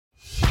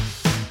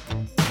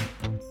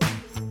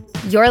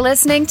You're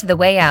listening to The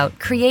Way Out,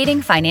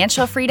 Creating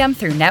Financial Freedom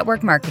Through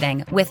Network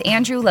Marketing with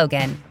Andrew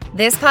Logan.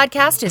 This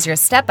podcast is your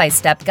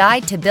step-by-step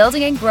guide to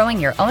building and growing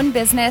your own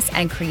business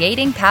and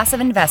creating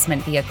passive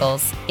investment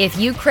vehicles. If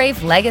you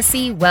crave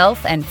legacy,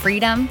 wealth, and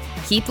freedom,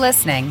 keep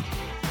listening.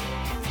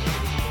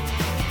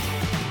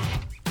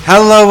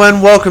 Hello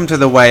and welcome to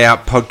The Way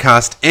Out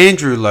podcast.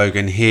 Andrew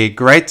Logan here.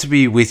 Great to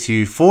be with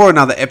you for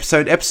another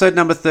episode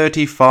number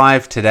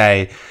 35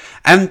 today.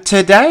 And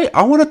today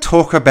I want to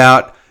talk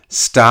about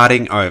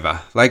starting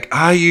over. Like,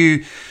 are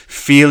you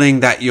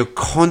feeling that you're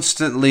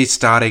constantly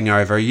starting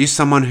over? Are you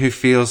someone who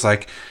feels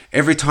like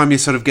every time you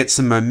sort of get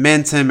some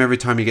momentum, every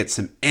time you get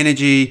some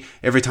energy,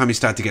 every time you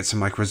start to get some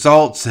like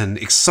results and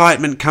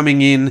excitement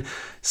coming in,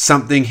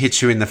 something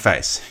hits you in the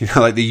face? You know,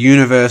 like the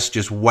universe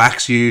just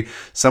whacks you,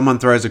 someone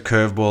throws a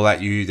curveball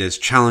at you, there's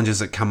challenges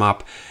that come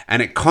up,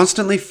 and it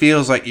constantly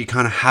feels like you're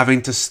kind of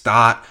having to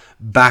start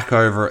back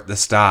over at the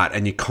start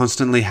and you're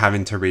constantly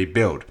having to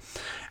rebuild.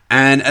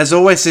 And as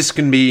always, this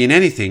can be in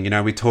anything. You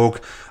know, we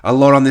talk a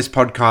lot on this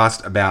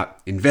podcast about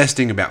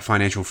investing, about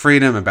financial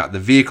freedom, about the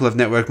vehicle of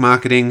network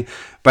marketing.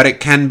 But it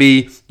can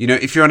be, you know,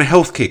 if you're on a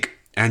health kick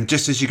and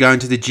just as you go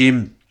into the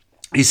gym,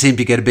 you seem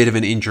to get a bit of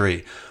an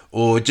injury.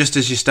 Or just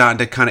as you're starting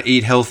to kind of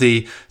eat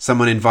healthy,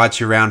 someone invites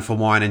you around for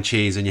wine and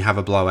cheese and you have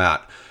a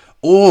blowout.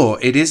 Or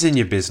it is in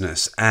your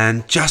business,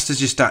 and just as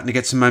you're starting to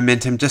get some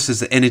momentum, just as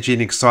the energy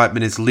and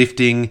excitement is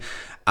lifting,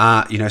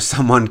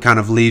 someone kind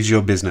of leaves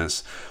your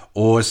business.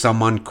 Or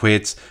someone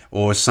quits,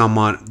 or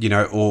someone,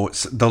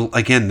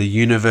 the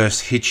universe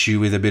hits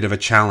you with a bit of a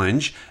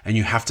challenge and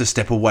you have to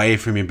step away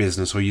from your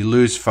business, or you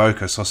lose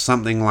focus or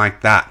something like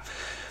that.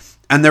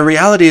 And the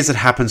reality is it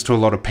happens to a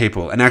lot of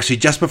people. And actually,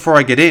 just before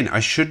I get in, I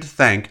should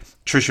thank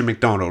Trisha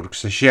McDonald.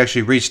 So she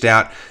actually reached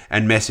out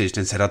and messaged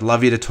and said, I'd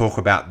love you to talk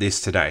about this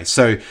today.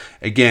 So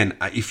again,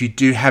 if you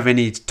do have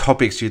any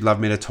topics you'd love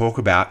me to talk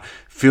about,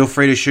 feel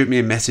free to shoot me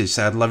a message.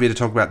 Say, I'd love you to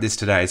talk about this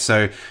today.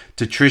 So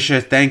to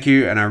Trisha, thank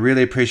you. And I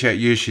really appreciate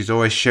you. She's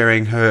always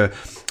sharing her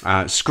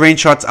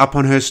screenshots up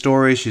on her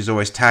stories. She's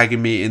always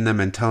tagging me in them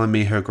and telling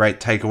me her great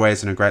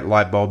takeaways and her great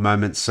light bulb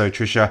moments. So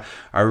Trisha,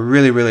 I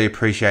really, really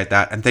appreciate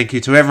that. And thank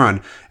you to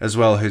everyone as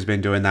well who's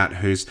been doing that,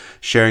 who's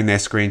sharing their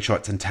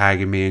screenshots and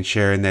tagging me and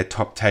sharing their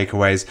top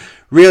takeaways.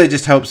 Really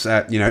just helps,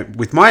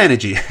 with my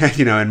energy,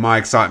 and my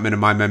excitement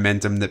and my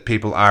momentum that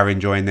people are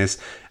enjoying this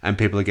and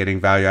people are getting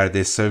value out of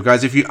this. So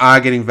guys, if you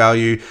are getting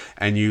value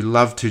and you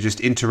love to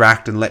just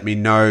interact and let me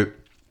know,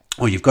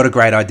 or you've got a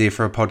great idea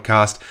for a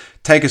podcast,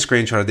 take a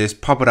screenshot of this,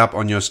 pop it up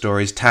on your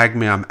stories, tag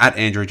me, I'm at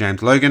Andrew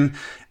James Logan,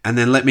 and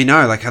then let me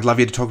know, like, I'd love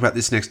you to talk about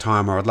this next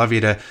time, or I'd love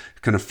you to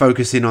kind of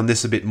focus in on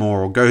this a bit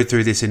more, or go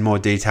through this in more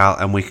detail,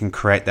 and we can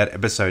create that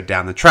episode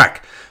down the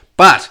track.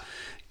 But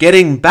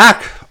getting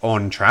back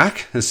on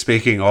track,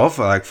 speaking of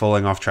like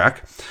falling off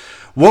track,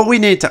 what we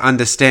need to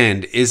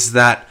understand is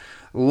that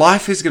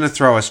life is going to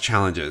throw us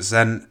challenges,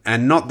 and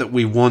not that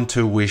we want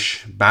to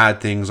wish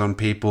bad things on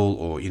people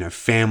or,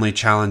 family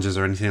challenges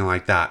or anything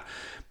like that.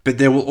 But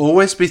there will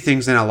always be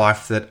things in our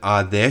life that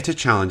are there to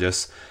challenge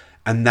us.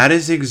 And that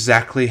is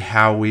exactly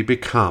how we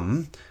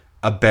become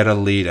a better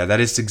leader. That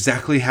is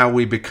exactly how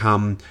we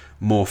become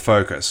more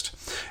focused.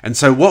 And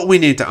so what we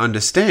need to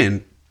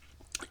understand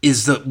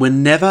is that we're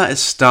never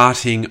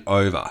starting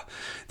over.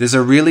 There's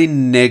a really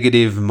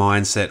negative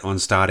mindset on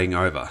starting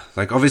over.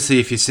 Like, obviously,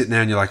 if you're sitting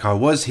there and you're like, I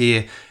was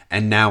here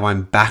and now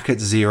I'm back at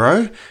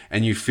zero,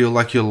 and you feel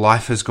like your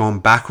life has gone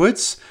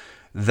backwards,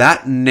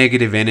 that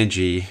negative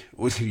energy,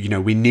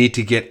 we need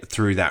to get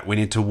through that. We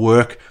need to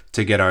work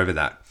to get over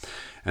that.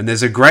 And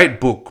there's a great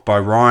book by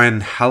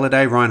Ryan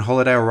Halliday.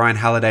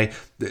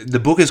 The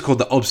book is called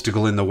The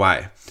Obstacle in the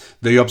Way.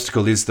 The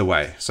Obstacle is the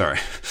Way, sorry.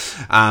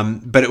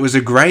 But it was a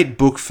great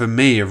book for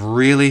me of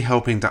really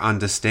helping to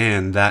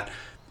understand that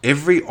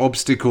every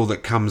obstacle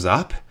that comes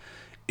up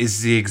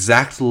is the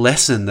exact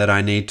lesson that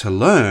I need to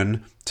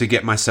learn to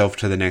get myself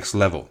to the next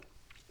level.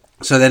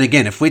 So then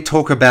again, if we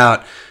talk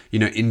about,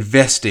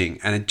 investing,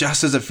 and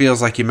just as it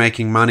feels like you're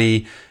making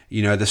money,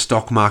 the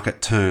stock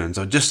market turns,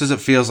 or just as it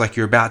feels like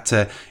you're about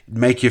to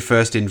make your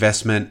first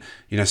investment,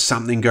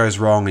 something goes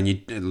wrong and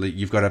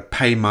you've got to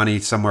pay money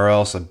somewhere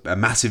else, a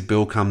massive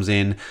bill comes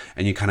in,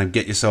 and you kind of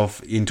get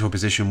yourself into a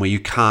position where you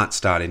can't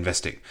start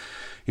investing.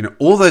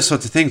 All those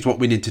sorts of things, what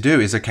we need to do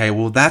is, okay,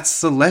 well,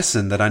 that's the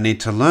lesson that I need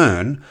to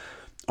learn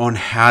on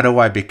how do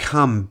I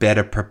become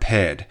better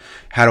prepared?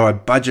 How do I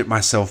budget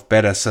myself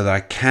better so that I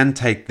can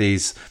take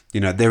these,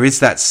 there is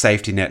that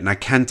safety net, and I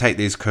can take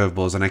these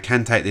curveballs and I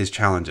can take these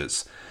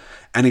challenges.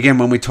 And again,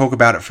 when we talk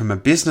about it from a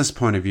business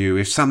point of view,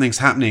 if something's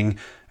happening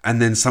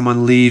and then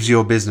someone leaves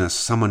your business,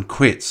 someone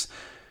quits,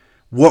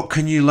 what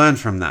can you learn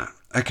from that?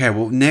 Okay,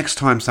 well, next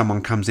time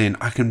someone comes in,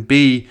 I can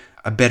be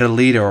a better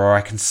leader, or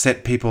I can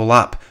set people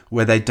up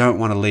where they don't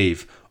want to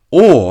leave.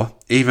 Or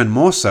even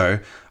more so,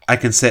 I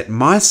can set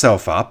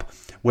myself up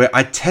where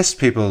I test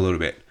people a little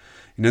bit.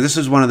 This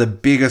is one of the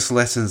biggest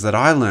lessons that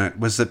I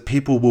learned, was that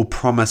people will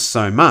promise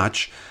so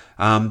much,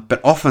 but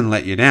often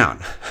let you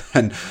down.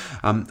 And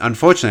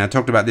unfortunately, I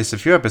talked about this a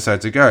few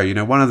episodes ago.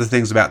 One of the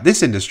things about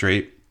this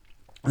industry,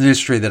 the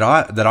industry that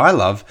I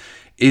love,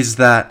 is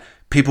that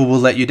people will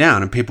let you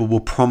down and people will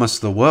promise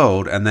the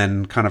world and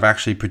then kind of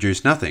actually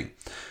produce nothing.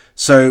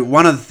 So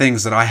one of the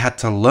things that I had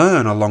to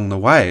learn along the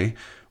way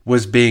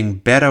was being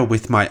better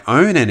with my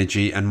own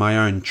energy and my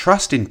own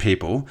trust in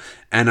people.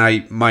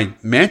 And my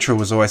mantra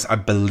was always, I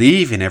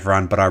believe in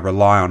everyone, but I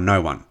rely on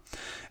no one.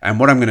 And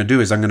what I'm going to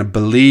do is I'm going to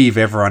believe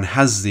everyone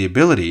has the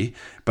ability,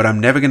 but I'm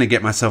never going to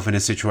get myself in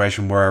a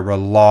situation where I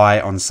rely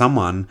on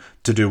someone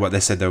to do what they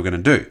said they were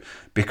going to do.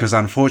 Because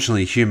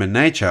unfortunately, human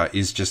nature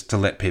is just to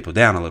let people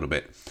down a little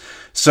bit.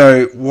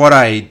 So what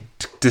I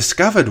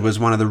discovered was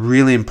one of the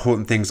really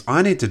important things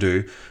I need to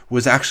do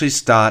was actually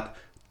start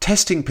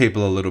testing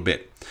people a little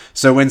bit.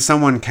 So when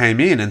someone came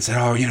in and said,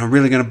 oh,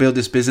 really going to build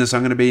this business,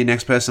 I'm going to be your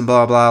next person,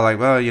 blah, blah, like,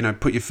 well,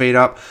 put your feet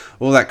up,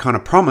 all that kind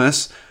of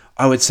promise,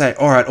 I would say,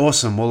 all right,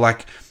 awesome. Well,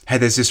 like, hey,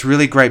 there's this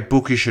really great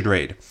book you should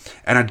read.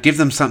 And I'd give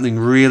them something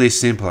really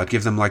simple. I'd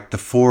give them like the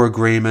 4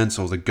 Agreements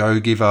or the Go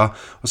Giver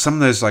or some of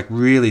those like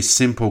really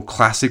simple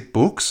classic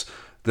books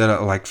that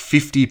are like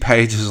 50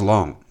 pages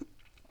long.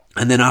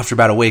 And then after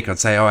about a week, I'd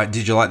say, all right,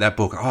 did you like that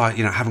book? Oh, I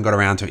haven't got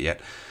around to it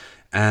yet.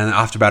 And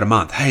after about a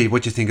month, hey,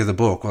 what do you think of the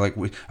book? Or like,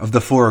 of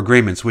the 4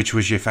 Agreements, which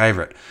was your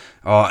favorite?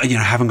 Oh,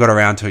 haven't got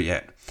around to it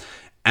yet.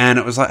 And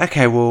it was like,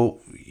 okay, well,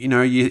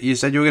 you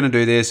said you were going to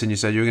do this and you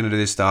said you were going to do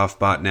this stuff,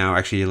 but now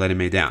actually you're letting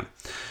me down.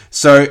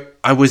 So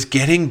I was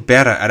getting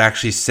better at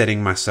actually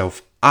setting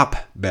myself up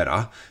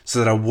better so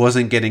that I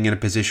wasn't getting in a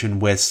position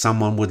where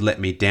someone would let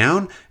me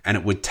down and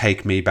it would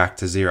take me back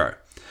to zero.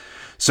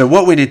 So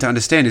what we need to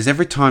understand is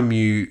every time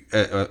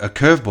a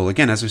curveball,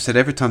 again, as we said,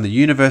 every time the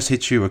universe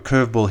hits you, a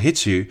curveball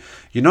hits you,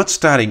 you're not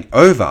starting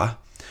over.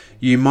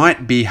 You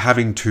might be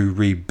having to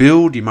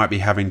rebuild, you might be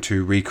having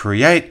to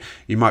recreate,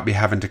 you might be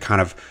having to kind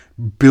of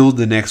build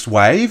the next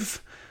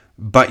wave,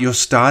 but you're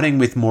starting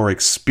with more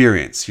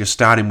experience, you're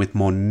starting with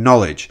more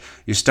knowledge,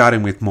 you're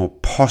starting with more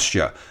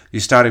posture,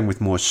 you're starting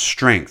with more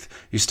strength,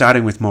 you're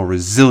starting with more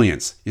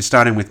resilience, you're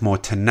starting with more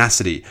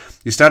tenacity,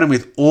 you're starting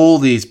with all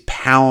these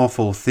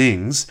powerful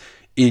things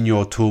in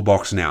your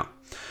toolbox now.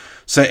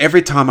 So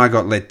every time I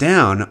got let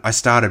down, I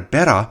started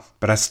better,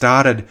 but I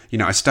had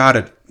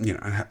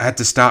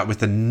to start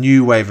with a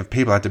new wave of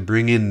people. I had to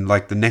bring in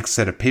like the next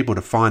set of people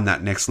to find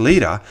that next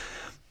leader.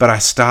 But I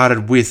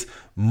started with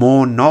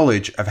more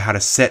knowledge of how to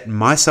set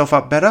myself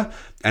up better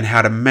and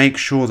how to make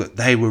sure that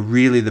they were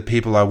really the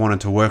people I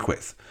wanted to work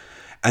with.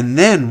 And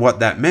then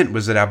what that meant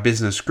was that our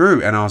business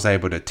grew and I was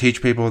able to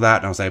teach people that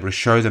and I was able to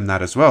show them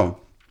that as well.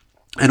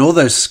 And all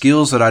those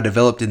skills that I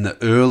developed in the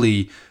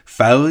early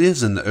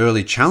failures and the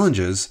early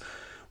challenges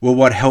were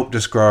what helped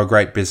us grow a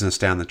great business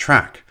down the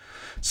track.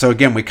 So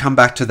again, we come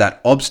back to that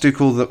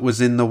obstacle that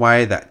was in the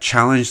way, that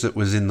challenge that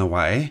was in the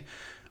way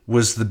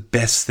was the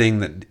best thing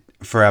that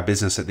for our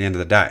business at the end of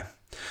the day.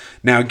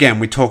 Now, again,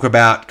 we talk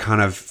about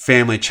kind of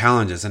family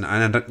challenges and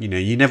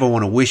you never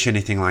want to wish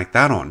anything like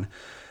that on,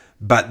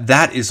 but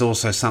that is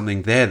also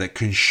something there that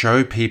can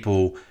show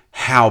people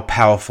how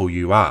powerful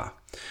you are.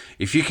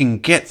 If you can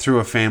get through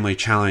a family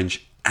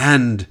challenge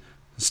and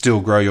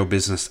still grow your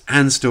business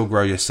and still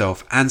grow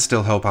yourself and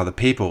still help other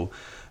people,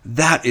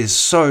 that is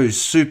so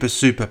super,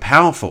 super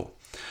powerful.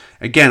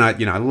 Again,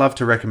 I love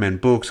to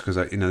recommend books because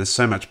there's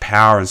so much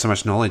power and so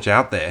much knowledge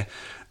out there.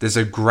 There's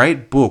a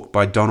great book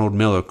by Donald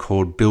Miller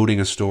called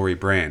Building a Story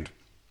Brand.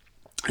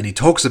 And he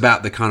talks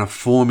about the kind of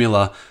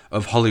formula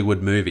of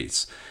Hollywood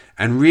movies.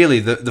 And really,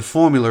 the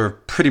formula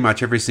of pretty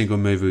much every single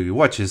movie we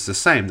watch is the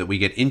same, that we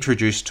get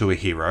introduced to a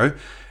hero,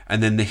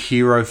 and then the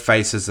hero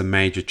faces a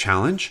major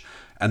challenge,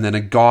 and then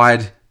a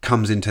guide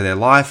comes into their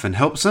life and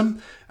helps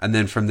them, and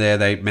then from there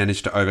they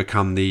manage to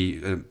overcome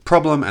the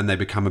problem and they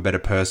become a better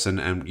person,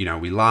 and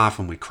we laugh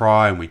and we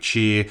cry and we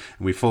cheer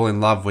and we fall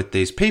in love with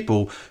these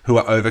people who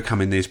are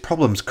overcoming these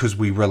problems because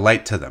we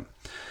relate to them.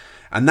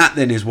 And that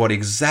then is what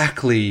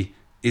exactly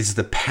is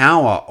the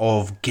power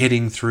of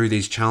getting through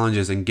these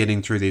challenges and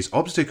getting through these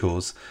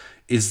obstacles,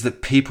 is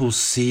that people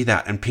see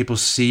that and people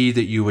see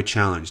that you were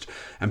challenged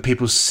and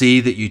people see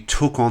that you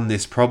took on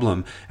this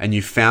problem and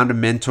you found a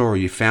mentor or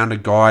you found a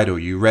guide or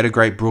you read a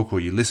great book or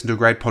you listened to a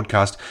great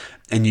podcast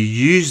and you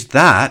used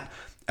that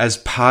as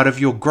part of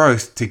your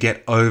growth to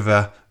get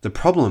over the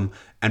problem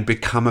and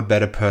become a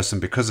better person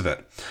because of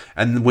it.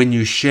 And when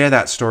you share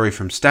that story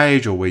from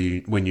stage or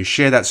when you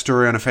share that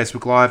story on a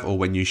Facebook Live or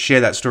when you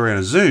share that story on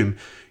a Zoom,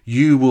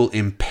 you will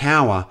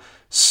empower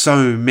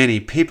so many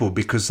people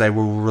because they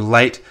will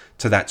relate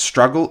to that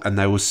struggle and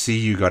they will see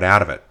you got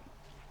out of it.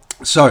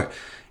 So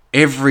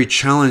every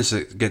challenge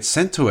that gets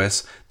sent to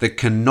us that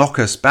can knock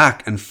us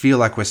back and feel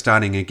like we're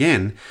starting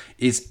again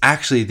is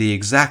actually the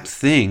exact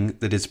thing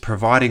that is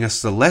providing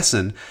us the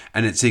lesson,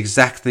 and it's the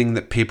exact thing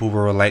that people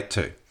will relate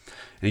to.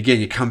 And again,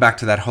 you come back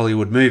to that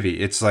Hollywood movie.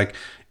 It's like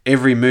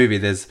every movie,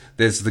 there's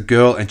the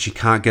girl and she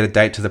can't get a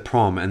date to the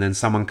prom, and then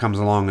someone comes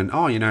along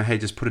and, hey,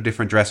 just put a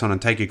different dress on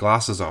and take your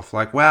glasses off.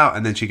 Like, wow.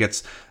 And then she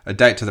gets a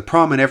date to the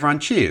prom and everyone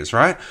cheers,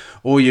 right?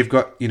 Or you've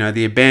got,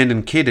 the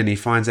abandoned kid and he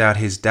finds out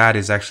his dad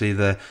is actually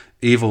the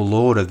evil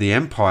lord of the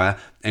empire,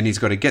 and he's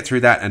got to get through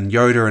that, and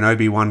Yoda and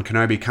Obi-Wan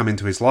Kenobi come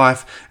into his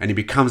life and he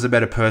becomes a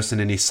better person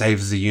and he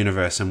saves the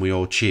universe and we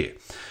all cheer.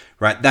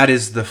 right? That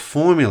is the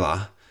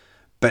formula,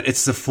 but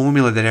it's the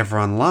formula that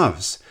everyone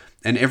loves.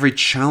 And every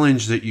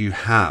challenge that you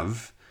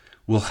have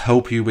will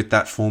help you with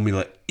that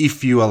formula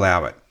if you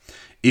allow it.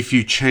 If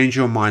you change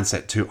your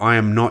mindset to, I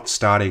am not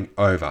starting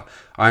over.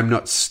 I am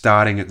not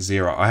starting at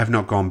zero. I have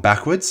not gone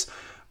backwards.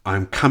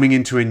 I'm coming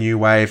into a new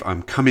wave.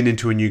 I'm coming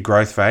into a new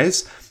growth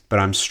phase, but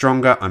I'm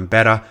stronger. I'm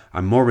better.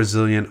 I'm more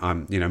resilient.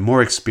 I'm,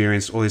 more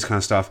experienced, all this kind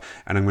of stuff.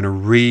 And I'm going to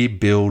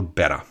rebuild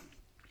better.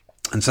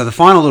 And so the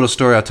final little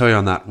story I'll tell you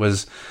on that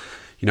was,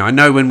 I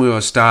know when we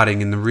were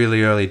starting in the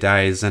really early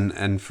days,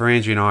 and for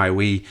Angie and I,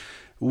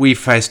 we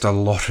faced a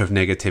lot of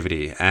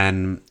negativity,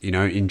 and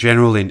in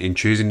general in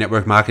choosing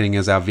network marketing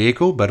as our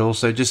vehicle, but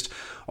also just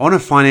on a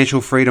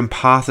financial freedom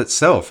path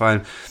itself.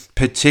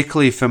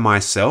 Particularly for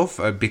myself,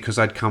 because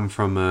I'd come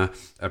from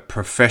a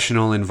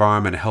professional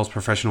environment, a health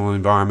professional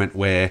environment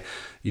where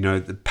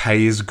the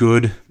pay is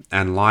good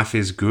and life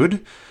is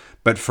good,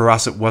 but for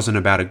us it wasn't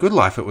about a good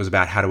life. It was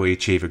about how do we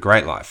achieve a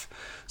great life.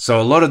 So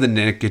a lot of the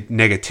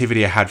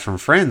negativity I had from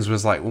friends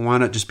was like, well, why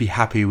not just be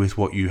happy with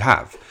what you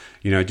have?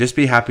 Just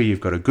be happy. You've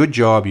got a good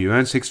job. You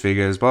earn 6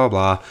 figures, blah,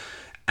 blah.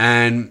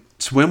 And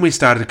so when we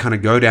started to kind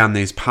of go down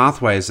these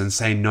pathways and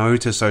say no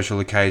to social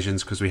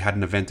occasions because we had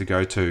an event to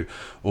go to,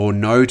 or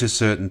no to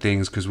certain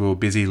things because we were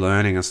busy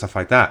learning and stuff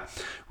like that,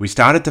 we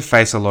started to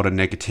face a lot of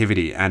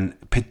negativity, and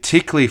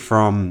particularly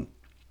from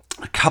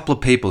a couple of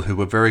people who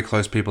were very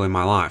close people in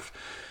my life,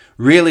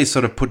 really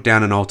sort of put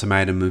down an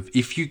ultimatum of,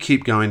 if you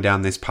keep going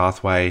down this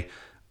pathway,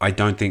 I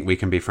don't think we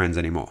can be friends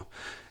anymore.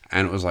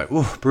 And it was like,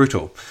 oh,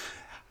 brutal.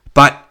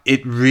 But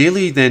it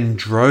really then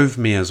drove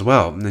me as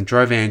well, and then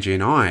drove Angie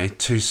and I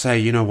to say,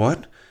 you know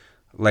what?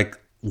 Like,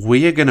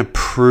 we are going to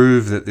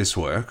prove that this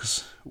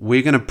works.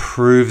 We're going to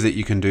prove that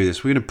you can do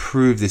this. We're going to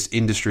prove this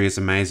industry is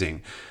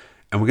amazing.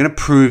 And we're going to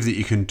prove that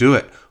you can do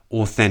it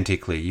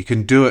authentically. You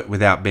can do it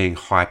without being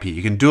hypey.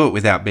 You can do it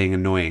without being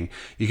annoying.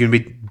 You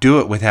can do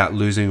it without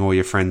losing all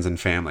your friends and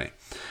family.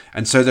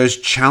 And so those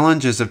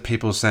challenges of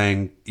people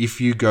saying, if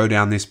you go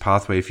down this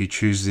pathway, if you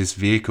choose this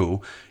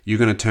vehicle, you're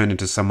going to turn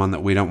into someone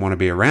that we don't want to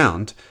be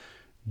around,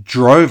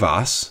 drove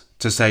us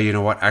to say, you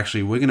know what,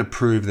 actually, we're going to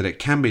prove that it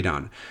can be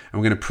done. And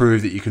we're going to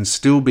prove that you can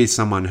still be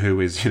someone who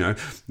is,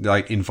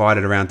 like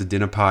invited around to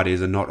dinner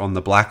parties and not on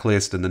the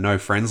blacklist and the no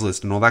friends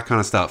list and all that kind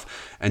of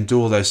stuff, and do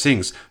all those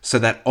things. So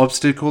that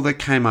obstacle that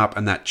came up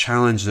and that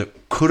challenge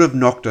that could have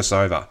knocked us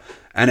over,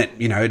 and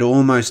it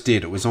almost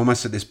did. It was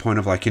almost at this point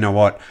of like, you know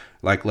what,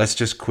 like, let's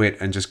just quit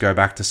and just go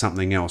back to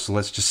something else. Or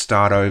let's just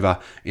start over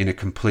in a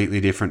completely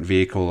different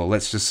vehicle. Or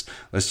let's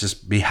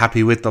just be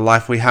happy with the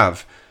life we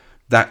have.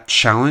 That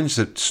challenge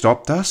that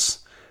stopped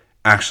us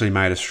actually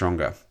made us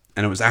stronger.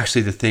 And it was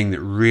actually the thing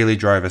that really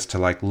drove us to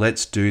like,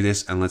 let's do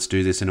this, and let's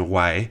do this in a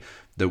way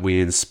that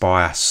we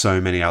inspire so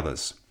many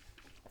others.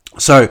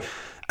 So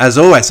as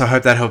always, I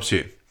hope that helps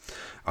you.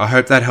 I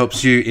hope that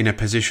helps you in a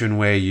position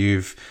where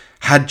you've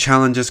had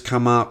challenges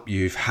come up,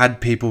 you've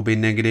had people be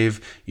negative,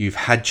 you've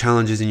had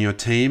challenges in your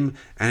team.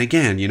 And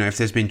again, if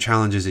there's been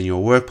challenges in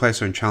your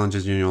workplace or in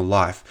challenges in your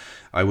life,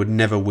 I would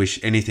never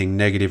wish anything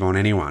negative on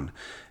anyone.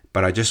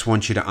 But I just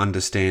want you to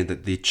understand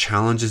that the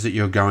challenges that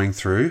you're going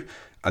through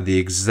are the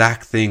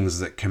exact things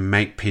that can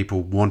make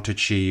people want to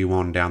cheer you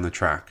on down the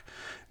track.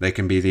 They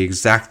can be the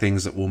exact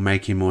things that will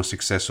make you more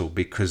successful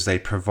because they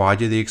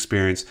provide you the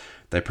experience,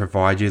 they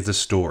provide you the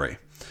story.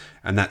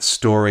 And that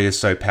story is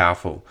so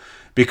powerful.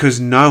 Because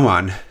no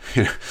one,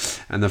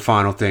 and the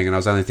final thing, and I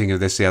was only thinking of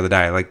this the other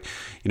day, like,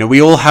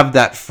 we all have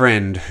that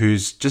friend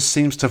who's just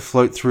seems to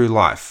float through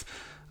life.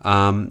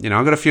 I've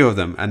got a few of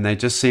them, and they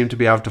just seem to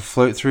be able to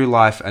float through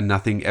life and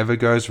nothing ever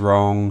goes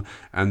wrong,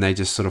 and they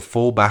just sort of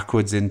fall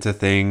backwards into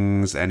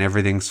things and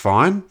everything's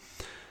fine.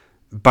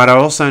 But I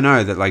also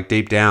know that like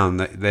deep down,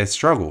 they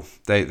struggle.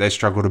 They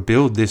struggle to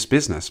build this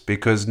business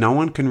because no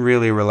one can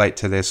really relate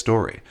to their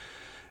story,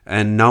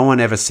 and no one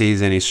ever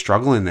sees any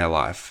struggle in their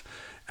life.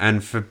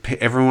 And for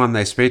everyone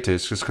they speak to,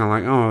 it's just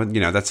kind of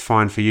like, oh, that's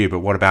fine for you, but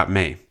what about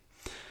me?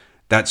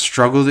 That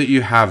struggle that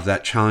you have,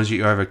 that challenge that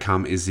you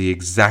overcome is the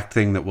exact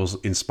thing that will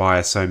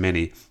inspire so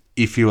many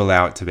if you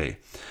allow it to be.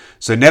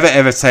 So never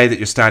ever say that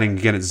you're starting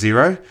again at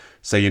zero.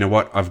 Say, you know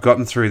what, I've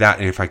gotten through that,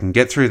 and if I can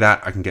get through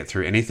that, I can get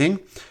through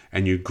anything.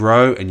 And you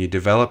grow and you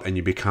develop and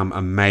you become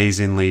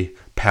amazingly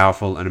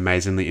powerful and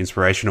amazingly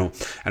inspirational.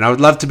 And I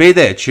would love to be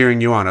there cheering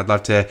you on. I'd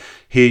love to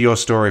hear your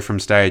story from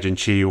stage and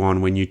cheer you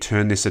on when you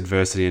turn this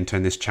adversity and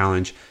turn this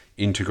challenge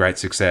into great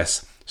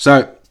success.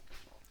 So,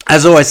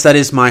 as always, that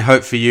is my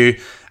hope for you.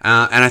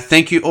 And I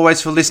thank you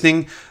always for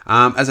listening.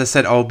 As I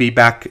said, I'll be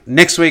back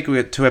next week.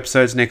 We've got 2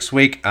 episodes next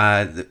week.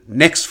 The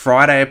next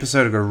Friday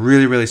episode, I've got a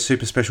really, really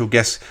super special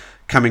guest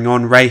coming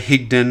on, Ray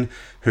Higdon,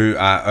 who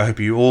I hope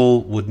you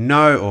all would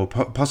know or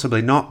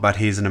possibly not, but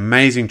he's an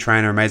amazing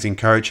trainer, amazing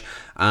coach.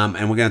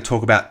 And we're going to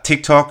talk about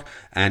TikTok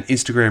and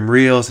Instagram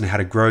Reels and how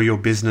to grow your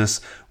business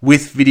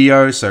with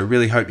video. So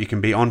really hope you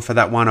can be on for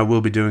that one. I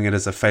will be doing it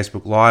as a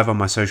Facebook Live on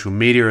my social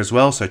media as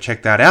well, so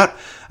check that out.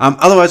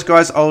 Otherwise,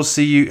 guys, I'll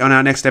see you on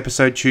our next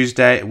episode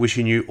Tuesday.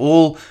 Wishing you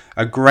all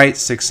a great,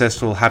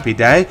 successful, happy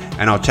day,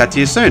 and I'll chat to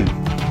you soon.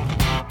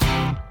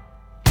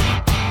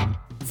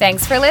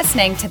 Thanks for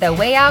listening to The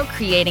Way Out,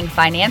 Creating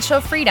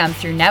Financial Freedom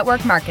Through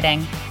Network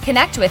Marketing.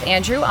 Connect with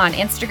Andrew on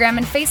Instagram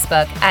and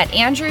Facebook at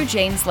Andrew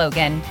James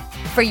Logan.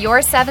 For your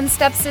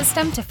 7-step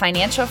system to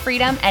financial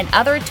freedom and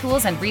other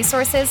tools and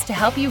resources to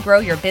help you grow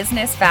your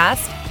business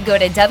fast, go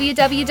to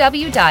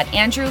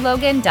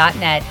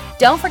www.andrewlogan.net.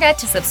 Don't forget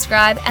to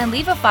subscribe and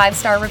leave a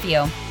 5-star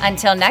review.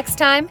 Until next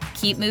time,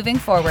 keep moving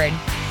forward.